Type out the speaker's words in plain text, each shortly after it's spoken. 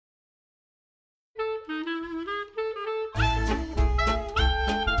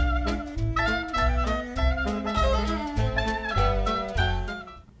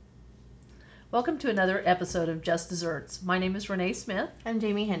Welcome to another episode of Just Desserts. My name is Renee Smith. I'm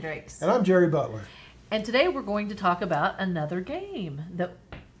Jamie Hendricks. And I'm Jerry Butler. And today we're going to talk about another game that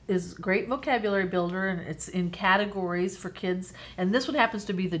is a great vocabulary builder, and it's in categories for kids. And this one happens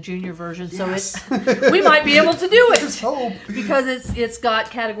to be the junior version, Yes. so we might be able to do it. Just hope. Because it's got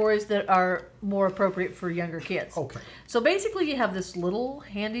categories that are more appropriate for younger kids. Okay. So basically you have this little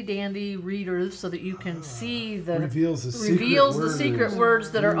handy-dandy reader so that you can see the... Reveals the secret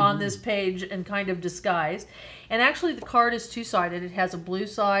words that are on this page and kind of disguised. And actually the card is two-sided. It has a blue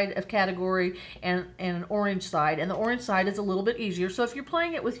side of category and an orange side. And the orange side is a little bit easier. So if you're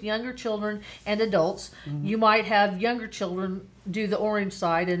playing it with younger children and adults, you might have younger children do the orange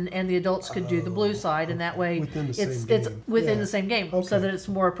side and the adults could do the blue side, and that way it's within the same game, so that it's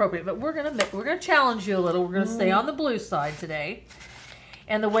more appropriate. But we're gonna challenge you a little. We're gonna stay on the blue side today,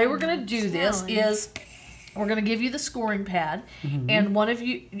 and the way we're gonna do this is we're gonna give you the scoring pad, and one of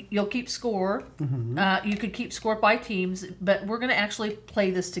you'll keep score. You could keep score by teams, but we're gonna actually play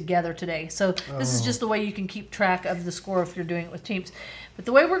this together today. So this is just the way you can keep track of the score if you're doing it with teams. But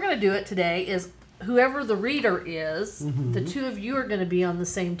the way we're gonna do it today is, whoever the reader is, the two of you are going to be on the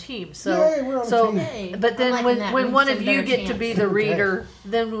same team. So, Yay, we're on a team. But then when one of you get to be the reader,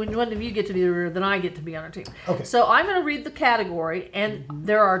 then I get to be on our team. Okay. So I'm going to read the category, and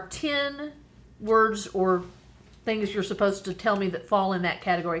there are 10 words or things you're supposed to tell me that fall in that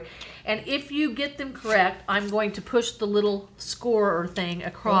category. And if you get them correct, I'm going to push the little scorer thing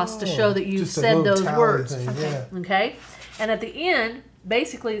across to show that you've said those words. Okay? And at the end,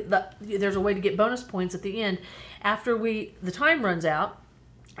 basically, there's a way to get bonus points at the end. After the time runs out,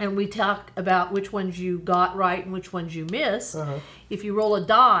 and we talk about which ones you got right and which ones you missed. If you roll a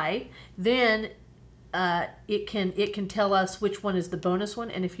die, then it can tell us which one is the bonus one,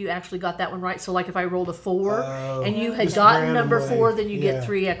 and if you actually got that one right. So like if I rolled a 4 and you had gotten number 4, then you get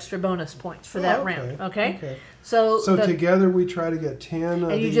 3 extra bonus points for that round. Okay? So together we try to get 10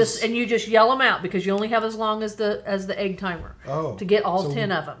 of these. You just yell them out, because you only have as long as the egg timer to get all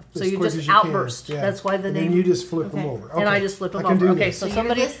 10 of them. So you just outburst. That's why the name. And you just flip them over. And I just flip them over. Okay, so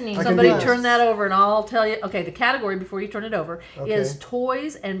somebody turn that over, and I'll tell you. Okay, the category before you turn it over is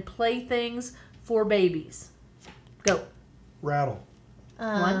toys and playthings for babies. Go. Rattle.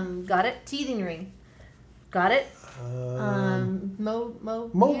 One. Got it. Teething ring. Got it. Mobile.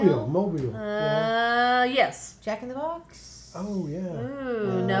 Yes. Jack in the Box. Oh yeah.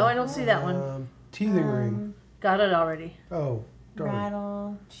 Ooh, no, I don't see that one. Teething ring. Got it already. Oh, darn.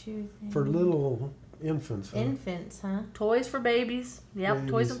 Rattle. Chew thing. For little infants. Infants, huh? Toys for babies. Yep.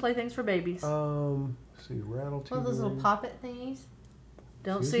 Babies. Toys and playthings for babies. Let's see, rattle. Well, those little pop-it thingies.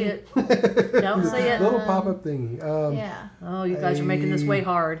 Don't see it. Don't see it. Little pop-up thingy. Yeah. Oh, you guys are making this way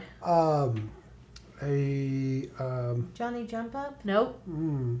hard. Johnny Jump Up. Nope.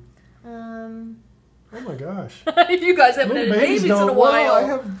 Oh my gosh. You guys haven't had babies in a while. Well, I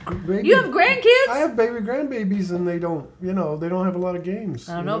have you have grandkids? I have baby grandbabies, and they don't have a lot of games.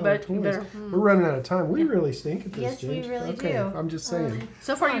 I don't know, but you better. We're running out of time. We really stink at this. Yes, James. we really do. I'm just saying.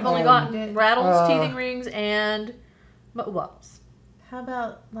 So far, you've only gotten rattles, teething rings, and what? How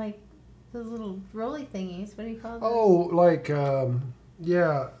about like those little rolly thingies? What do you call those? Oh, like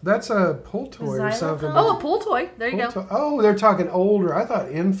yeah, that's a pull toy or something. Oh, a pull toy. There you go. Oh, they're talking older. I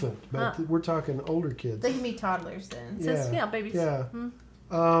thought infant, but we're talking older kids. They can be toddlers then. Yeah, babies. Yeah.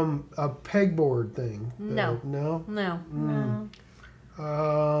 A pegboard thing. No. No.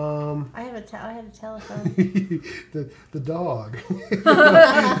 I had a telephone. the dog.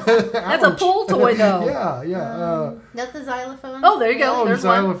 That's a pull toy, though. Yeah. Not the xylophone. Oh, there you go. There's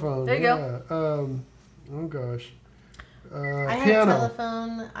xylophone. One. There you go. Oh gosh. I had piano. a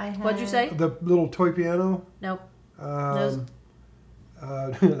telephone. What'd you say? The little toy piano. Nope. An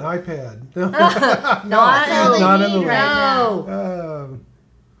iPad. Not in the right.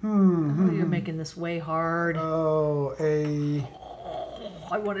 Oh, you're making this way hard. I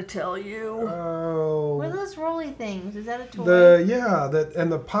want to tell you. What are those rolly things? Is that a toy? And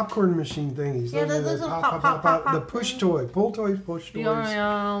the popcorn machine thingies. Yeah, those little pop. The push toy, pull toys, push toys.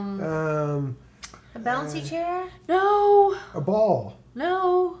 A bouncy chair? No. A ball.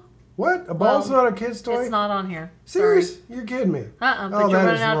 No. What? A ball's not a kid's toy? It's not on here. Serious? You're kidding me. But you're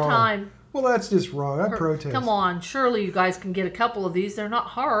running out of time. Well, that's just wrong. I protest. Come on. Surely you guys can get a couple of these. They're not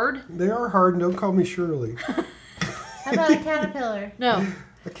hard. They are hard, and don't call me Shirley. How about a caterpillar? No.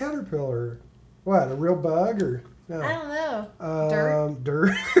 A caterpillar? What, a real bug or... No. I don't know.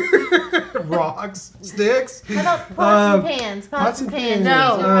 Dirt? Rocks? Sticks? How about pots and pans? Pots and pans.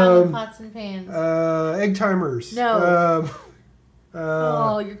 No. Pots and pans. Egg timers. No.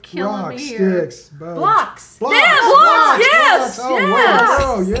 Oh, you're killing rocks, me here. Sticks, bugs. Blocks. Yeah, blocks. Yes. Oh, yes.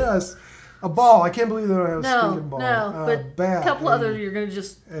 Oh, yes. A ball. I can't believe they don't have a No, stinking ball. no, but a bat, couple others you're gonna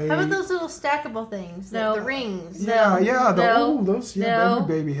just. How about those little stackable things? No. The rings. Yeah, yeah. No, Those. Yeah, no,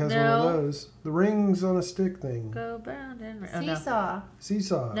 every baby has one no. of those. The rings on a stick thing. Go bound and no. Seesaw.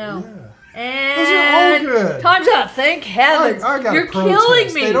 Seesaw. No. Yeah. And Those are all good. time's up. Thank heavens. I got You're a protest.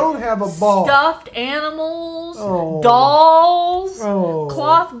 killing me. They don't have a ball. Stuffed animals, Oh. dolls, Oh.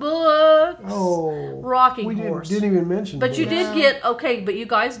 cloth books, Oh. rocking We horse. didn't even mention. But you books. did get but you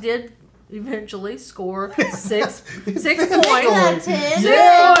guys did eventually score 6 points. Not 10. 6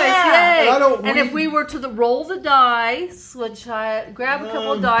 Yeah. points, Yeah. yay! I don't- And if we were to roll the dice, which I grab a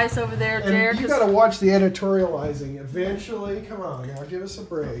couple of dice over there, Jared. And you 'cause- got to watch the editorializing eventually. Come on, now give us a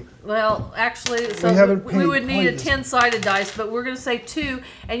break. Well, actually, so We haven't we would need a played this. 10-sided dice, but we're going to say 2,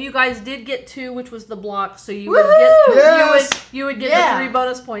 and you guys did get 2, which was the block, so you would Woohoo! get Yes! you would get Yeah. the 3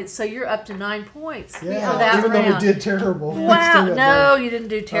 bonus points, so you're up to 9 points Yeah, for that even round. though we did terrible. we Wow, still got no, done. you didn't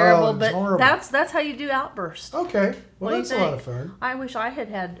do terrible, Oh, it's but horrible. that's how you do Outburst. Okay, What well do you that's a lot think? of fun. I wish I had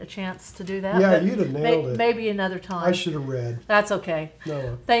had a chance to do that. Yeah, but you'd have nailed it. Maybe another time. I should have read. That's okay.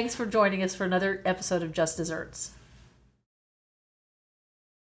 No. Thanks for joining us for another episode of Just Desserts.